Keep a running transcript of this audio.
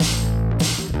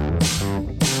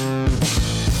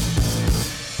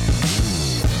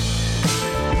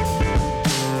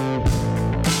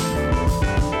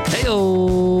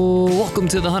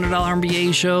to the $100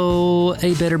 MBA show.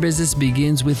 A better business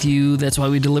begins with you. That's why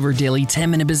we deliver daily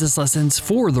 10-minute business lessons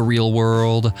for the real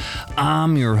world.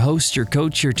 I'm your host, your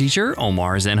coach, your teacher,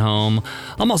 Omar Zenhom.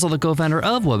 I'm also the co-founder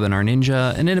of Webinar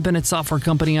Ninja, an independent software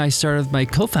company I started with my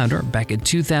co-founder back in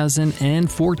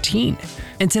 2014.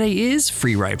 And today is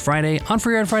Free Ride Friday. On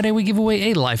Free Ride Friday, we give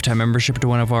away a lifetime membership to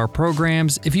one of our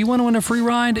programs. If you want to win a free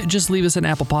ride, just leave us an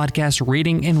Apple Podcast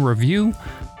rating and review,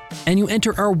 and you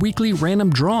enter our weekly random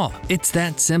draw. It's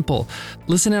that simple.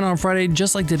 Listen in on Friday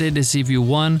just like today to see if you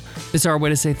won. It's our way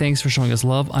to say thanks for showing us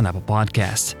love on Apple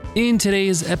Podcasts. In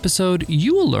today's episode,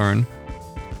 you will learn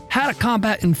how to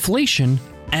combat inflation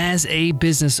as a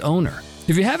business owner.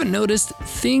 If you haven't noticed,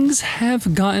 things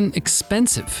have gotten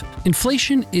expensive.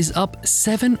 Inflation is up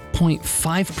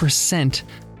 7.5%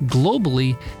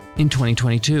 globally in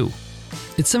 2022.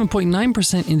 It's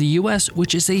 7.9% in the US,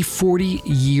 which is a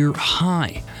 40-year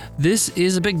high. This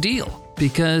is a big deal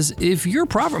because if your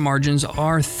profit margins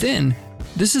are thin,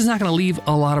 this is not going to leave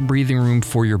a lot of breathing room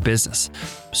for your business.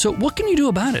 So what can you do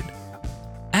about it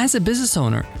as a business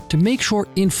owner to make sure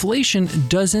inflation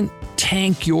doesn't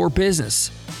tank your business?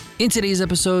 In today's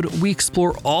episode, we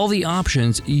explore all the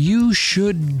options you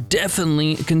should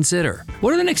definitely consider.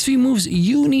 What are the next few moves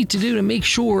you need to do to make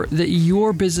sure that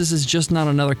your business is just not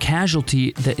another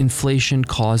casualty that inflation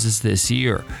causes this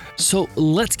year? So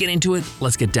let's get into it.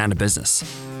 Let's get down to business.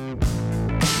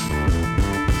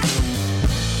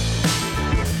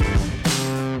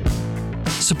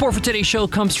 Support for today's show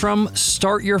comes from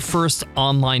Start Your First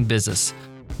Online Business,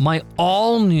 my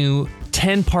all-new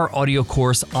 10-part audio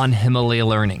course on Himalaya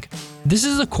Learning. This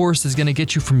is a course that's going to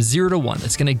get you from 0 to 1.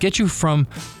 It's going to get you from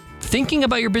thinking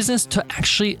about your business to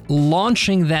actually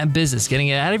launching that business, getting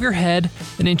it out of your head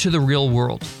and into the real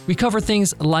world. We cover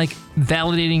things like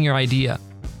validating your idea,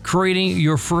 creating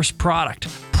your first product,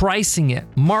 pricing it,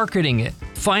 marketing it,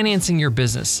 financing your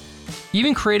business,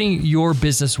 even creating your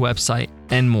business website,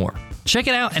 and more. Check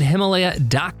it out at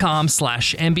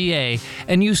Himalaya.com/MBA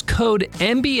and use code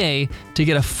MBA to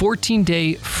get a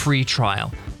 14-day free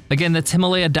trial. Again, that's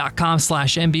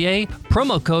Himalaya.com/MBA,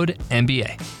 promo code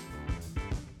MBA.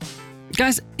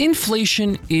 Guys,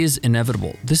 inflation is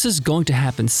inevitable. This is going to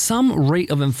happen. Some rate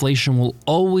of inflation will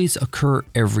always occur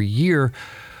every year.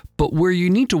 But where you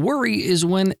need to worry is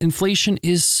when inflation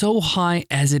is so high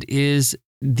as it is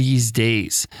these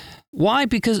days. Why?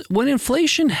 Because when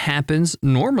inflation happens,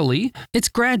 normally it's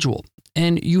gradual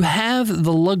and you have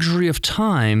the luxury of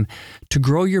time to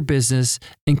grow your business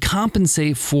and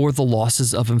compensate for the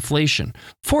losses of inflation.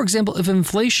 For example, if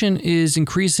inflation is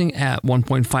increasing at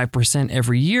 1.5%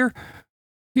 every year,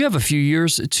 you have a few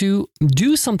years to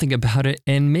do something about it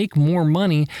and make more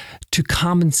money to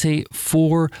compensate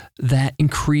for that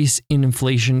increase in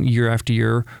inflation year after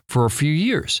year for a few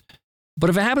years. But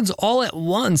if it happens all at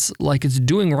once, like it's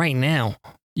doing right now,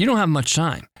 you don't have much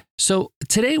time. So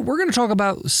today we're going to talk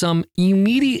about some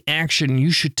immediate action you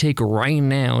should take right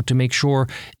now to make sure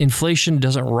inflation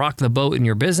doesn't rock the boat in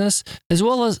your business, as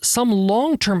well as some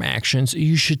long-term actions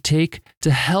you should take to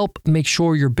help make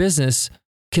sure your business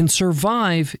can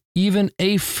survive even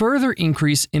a further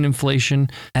increase in inflation,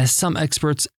 as some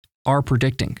experts are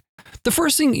predicting. The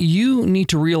first thing you need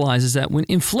to realize is that when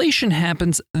inflation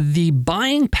happens, the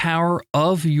buying power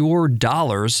of your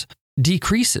dollars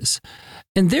decreases.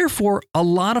 And therefore, a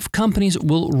lot of companies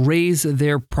will raise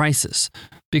their prices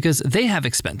because they have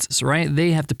expenses, right?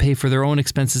 They have to pay for their own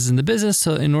expenses in the business.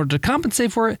 So in order to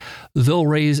compensate for it, they'll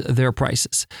raise their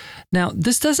prices. Now,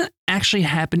 this doesn't actually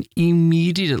happen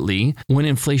immediately when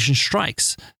inflation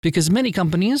strikes because many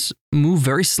companies move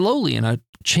very slowly and a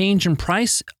change in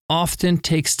price often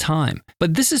takes time.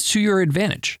 But this is to your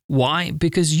advantage. Why?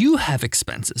 Because you have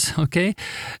expenses, okay?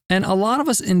 And a lot of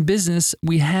us in business,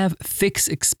 we have fixed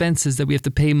expenses that we have to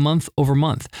pay month over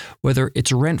month, whether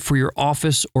it's rent for your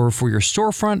office or for your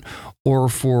storefront or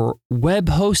for web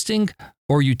hosting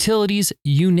or utilities,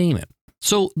 you name it.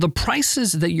 So the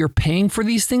prices that you're paying for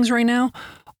these things right now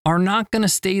are not going to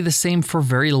stay the same for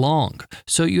very long.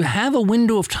 So you have a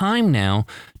window of time now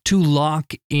to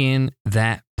lock in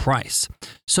that price.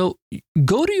 So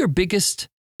go to your biggest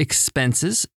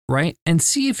expenses, right? And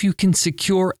see if you can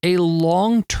secure a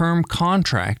long-term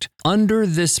contract under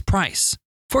this price.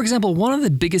 For example, one of the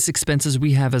biggest expenses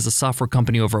we have as a software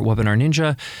company over at Webinar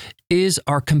Ninja is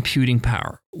our computing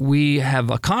power. We have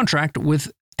a contract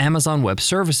with Amazon Web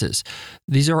Services.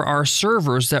 These are our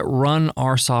servers that run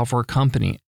our software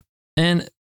company. And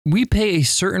we pay a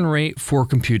certain rate for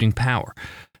computing power.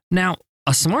 Now,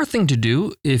 a smart thing to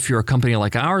do if you're a company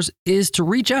like ours is to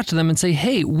reach out to them and say,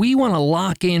 hey, we want to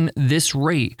lock in this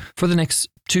rate for the next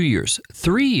 2 years,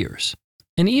 3 years.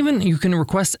 And even you can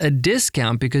request a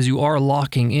discount because you are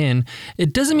locking in.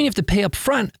 It doesn't mean you have to pay up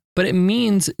front, but it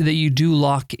means that you do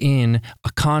lock in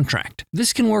a contract.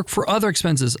 This can work for other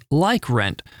expenses like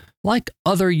rent, like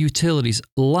other utilities,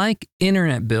 like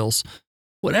internet bills,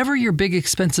 whatever your big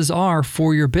expenses are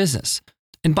for your business.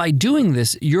 And by doing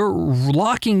this, you're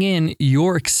locking in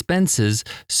your expenses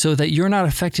so that you're not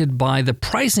affected by the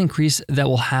price increase that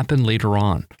will happen later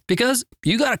on because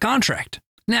you got a contract.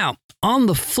 Now, on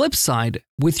the flip side,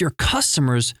 with your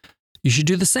customers, you should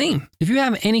do the same. If you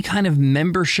have any kind of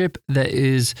membership that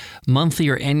is monthly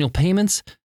or annual payments,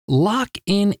 lock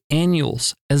in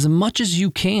annuals as much as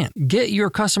you can. Get your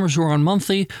customers who are on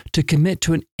monthly to commit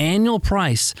to an annual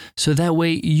price so that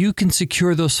way you can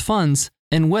secure those funds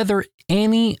and weather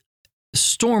any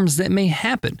storms that may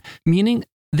happen, meaning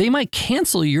they might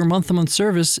cancel your month-to-month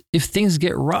service if things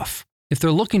get rough, if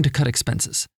they're looking to cut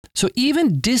expenses. So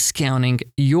even discounting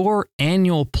your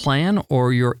annual plan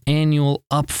or your annual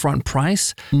upfront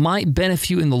price might benefit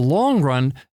you in the long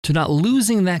run to not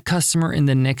losing that customer in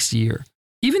the next year.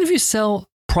 Even if you sell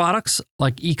products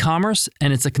like e-commerce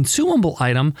and it's a consumable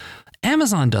item,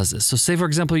 Amazon does this. So say, for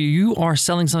example, you are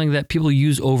selling something that people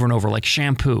use over and over, like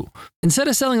shampoo. Instead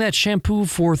of selling that shampoo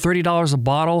for $30 a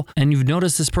bottle and you've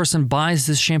noticed this person buys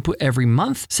this shampoo every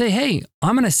month, say, hey,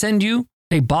 I'm going to send you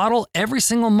a bottle every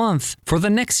single month for the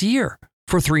next year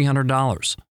for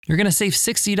 $300. You're going to save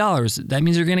 $60. That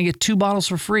means you're going to get 2 bottles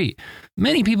for free.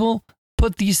 Many people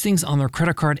put these things on their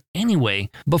credit card anyway,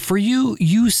 but for you,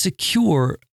 you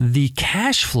secure the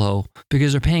cash flow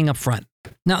because they're paying up front.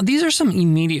 Now, these are some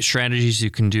immediate strategies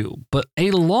you can do, but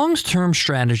a long-term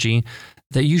strategy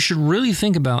that you should really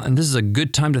think about, and this is a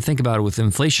good time to think about it with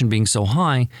inflation being so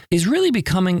high, is really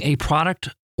becoming a product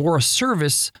or a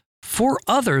service for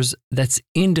others that's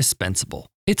indispensable.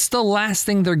 It's the last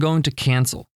thing they're going to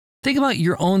cancel. Think about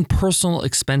your own personal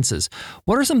expenses.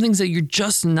 What are some things that you're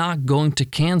just not going to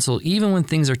cancel even when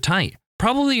things are tight?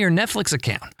 Probably your Netflix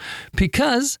account,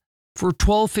 because for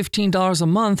 $12, $15 a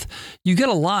month, you get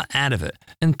a lot out of it.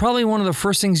 And probably one of the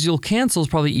first things you'll cancel is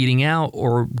probably eating out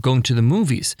or going to the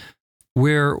movies,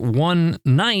 where one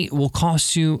night will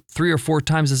cost you 3 or 4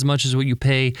 times as much as what you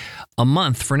pay a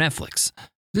month for Netflix.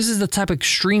 This is the type of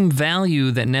extreme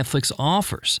value that Netflix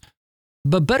offers.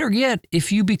 But better yet,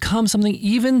 if you become something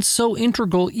even so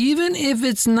integral, even if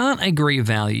it's not a great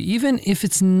value, even if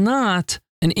it's not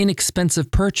an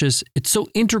inexpensive purchase, it's so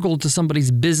integral to somebody's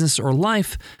business or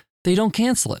life, they don't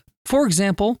cancel it. For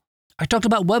example, I talked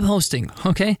about web hosting,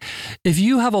 okay? If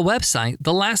you have a website,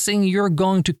 the last thing you're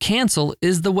going to cancel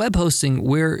is the web hosting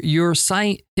where your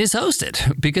site is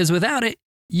hosted, because without it,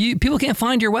 people can't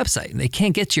find your website. They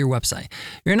can't get to your website.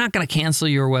 You're not going to cancel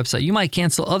your website. You might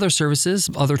cancel other services,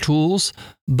 other tools,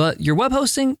 but your web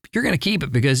hosting, you're going to keep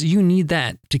it because you need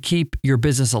that to keep your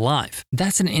business alive.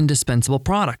 That's an indispensable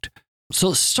product.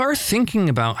 So start thinking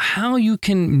about how you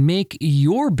can make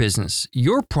your business,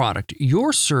 your product,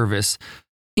 your service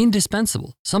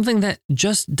indispensable, something that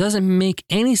just doesn't make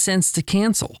any sense to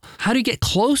cancel. How do you get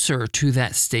closer to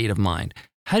that state of mind?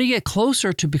 How do you get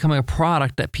closer to becoming a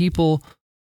product that people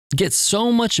get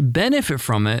so much benefit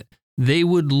from it, they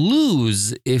would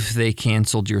lose if they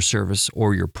canceled your service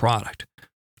or your product?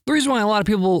 The reason why a lot of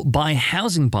people buy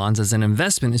housing bonds as an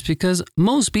investment is because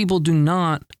most people do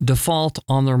not default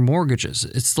on their mortgages.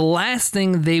 It's the last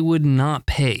thing they would not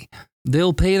pay.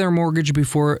 They'll pay their mortgage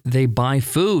before they buy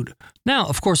food. Now,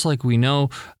 of course, like we know,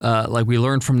 like we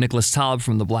learned from Nicholas Taleb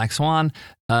from the Black Swan,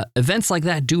 events like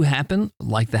that do happen,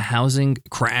 like the housing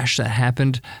crash that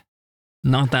happened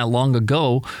not that long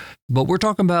ago, but we're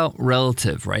talking about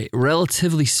relative, right?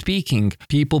 Relatively speaking,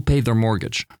 people pay their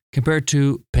mortgage compared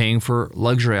to paying for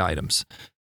luxury items.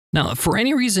 Now, for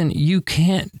any reason you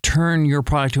can't turn your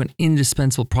product to an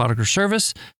indispensable product or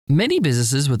service, many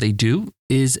businesses, what they do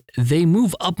is they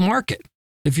move up market.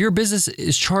 If your business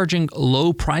is charging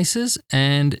low prices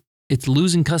and it's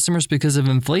losing customers because of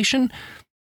inflation,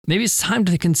 maybe it's time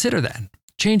to consider that,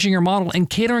 changing your model and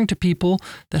catering to people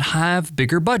that have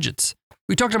bigger budgets.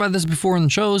 We talked about this before in the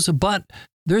shows, but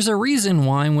there's a reason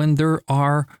why when there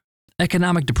are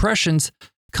economic depressions,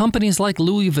 companies like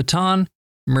Louis Vuitton,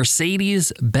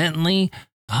 Mercedes, Bentley,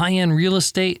 high-end real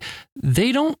estate,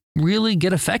 they don't really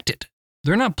get affected.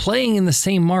 They're not playing in the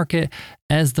same market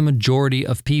as the majority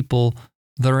of people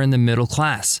that are in the middle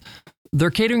class.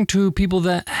 They're catering to people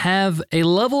that have a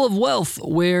level of wealth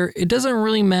where it doesn't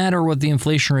really matter what the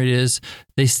inflation rate is,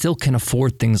 they still can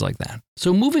afford things like that.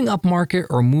 So moving up market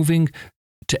or moving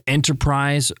to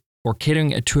enterprise or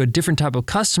catering to a different type of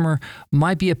customer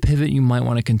might be a pivot you might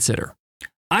want to consider.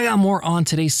 I got more on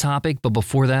today's topic, but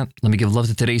before that, let me give love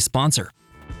to today's sponsor.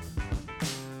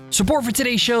 Support for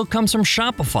today's show comes from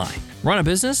Shopify. Run a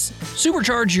business?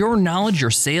 Supercharge your knowledge, your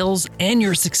sales, and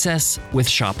your success with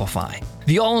Shopify,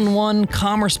 the all-in-one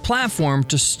commerce platform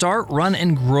to start, run,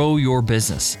 and grow your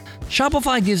business.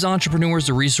 Shopify gives entrepreneurs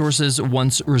the resources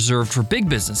once reserved for big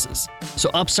businesses. So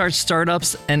upstarts,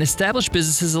 startups, and established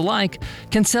businesses alike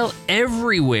can sell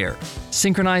everywhere,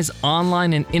 synchronize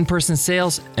online and in-person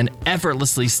sales, and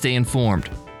effortlessly stay informed.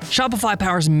 Shopify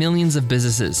powers millions of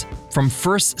businesses, from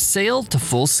first sale to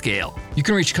full scale. You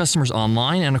can reach customers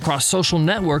online and across social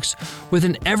networks with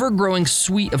an ever-growing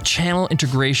suite of channel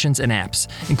integrations and apps,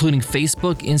 including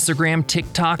Facebook, Instagram,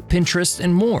 TikTok, Pinterest,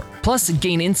 and more. Plus,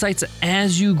 gain insights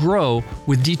as you grow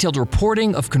with detailed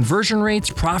reporting of conversion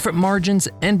rates, profit margins,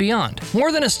 and beyond.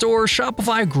 More than a store,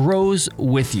 Shopify grows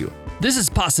with you. This is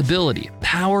Possibility,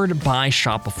 powered by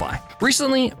Shopify.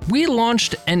 Recently, we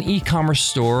launched an e-commerce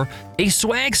store, a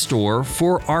swag store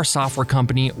for our software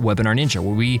company, Webinar Ninja,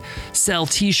 where we sell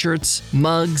t-shirts,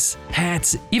 mugs,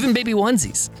 hats, even baby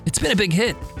onesies. It's been a big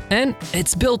hit, and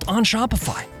it's built on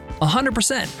Shopify,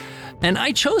 100%. And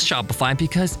I chose Shopify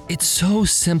because it's so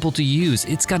simple to use.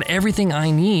 It's got everything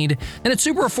I need, and it's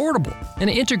super affordable. And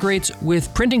it integrates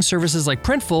with printing services like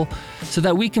Printful so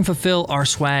that we can fulfill our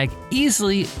swag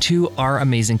easily to our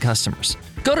amazing customers.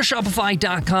 Go to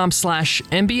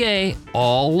shopify.com/MBA,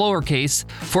 all lowercase,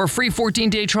 for a free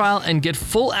 14-day trial and get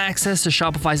full access to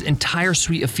Shopify's entire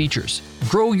suite of features.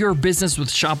 Grow your business with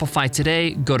Shopify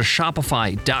today. Go to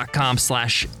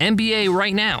shopify.com/MBA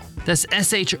right now. That's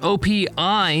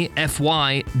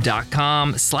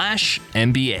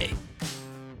shopify.com/MBA.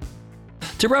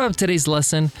 To wrap up today's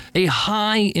lesson, a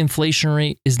high inflation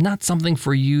rate is not something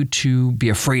for you to be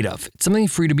afraid of. It's something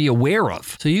for you to be aware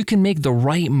of so you can make the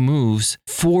right moves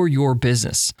for your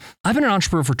business. I've been an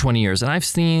entrepreneur for 20 years and I've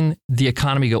seen the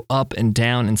economy go up and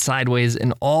down and sideways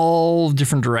in all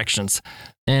different directions.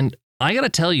 And I gotta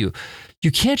tell you, you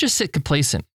can't just sit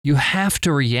complacent. You have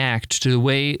to react to the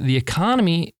way the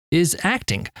economy is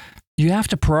acting. You have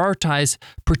to prioritize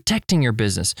protecting your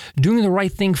business, doing the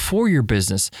right thing for your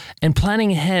business, and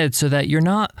planning ahead so that you're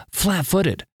not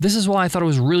flat-footed. This is why I thought it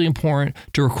was really important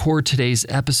to record today's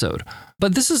episode.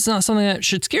 But this is not something that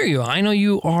should scare you. I know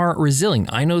you are resilient.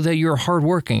 I know that you're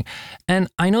hardworking. And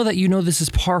I know that you know this is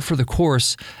par for the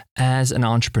course as an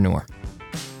entrepreneur.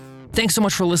 Thanks so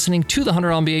much for listening to the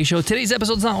 $100 MBA Show. Today's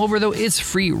episode's not over, though. It's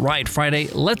Free Ride Friday.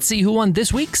 Let's see who won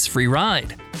this week's free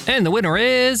ride. And the winner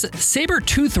is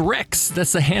Sabertooth Rex.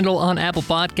 That's the handle on Apple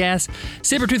Podcasts.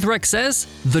 Sabertooth Rex says,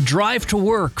 "The drive to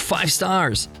work, 5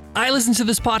 stars. I listen to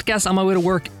this podcast on my way to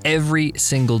work every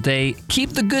single day. Keep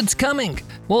the goods coming."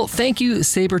 Well, thank you,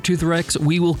 Sabertooth Rex.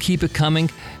 We will keep it coming.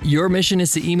 Your mission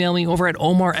is to email me over at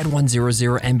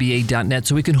omar@100mba.net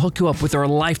so we can hook you up with our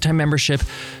lifetime membership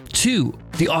to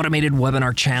the Automated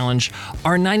Webinar Challenge,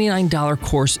 our $99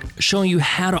 course showing you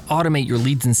how to automate your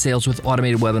leads and sales with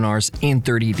automated webinars in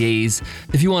 30 days.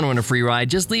 If you want to win a free ride,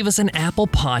 just leave us an Apple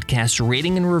Podcast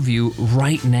rating and review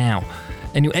right now,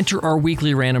 and you enter our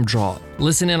weekly random draw.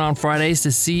 Listen in on Fridays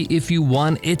to see if you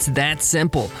won. It's that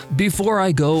simple. Before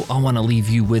I go, I want to leave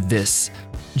you with this.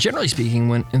 Generally speaking,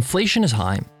 when inflation is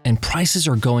high and prices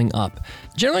are going up,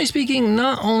 generally speaking,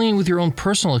 not only with your own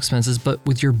personal expenses, but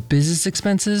with your business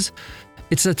expenses,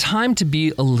 it's a time to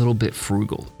be a little bit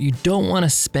frugal. You don't want to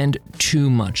spend too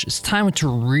much. It's time to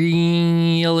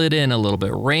reel it in a little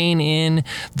bit, rein in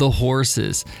the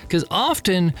horses, because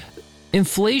often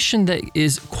inflation that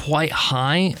is quite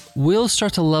high will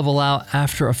start to level out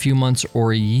after a few months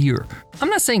or a year. I'm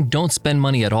not saying don't spend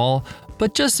money at all,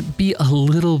 but just be a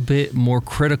little bit more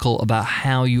critical about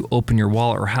how you open your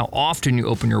wallet or how often you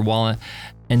open your wallet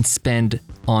and spend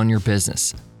on your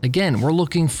business. Again, we're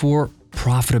looking for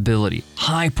profitability,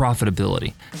 high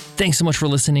profitability. Thanks so much for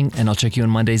listening, and I'll check you on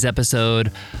Monday's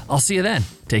episode. I'll see you then.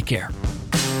 Take care.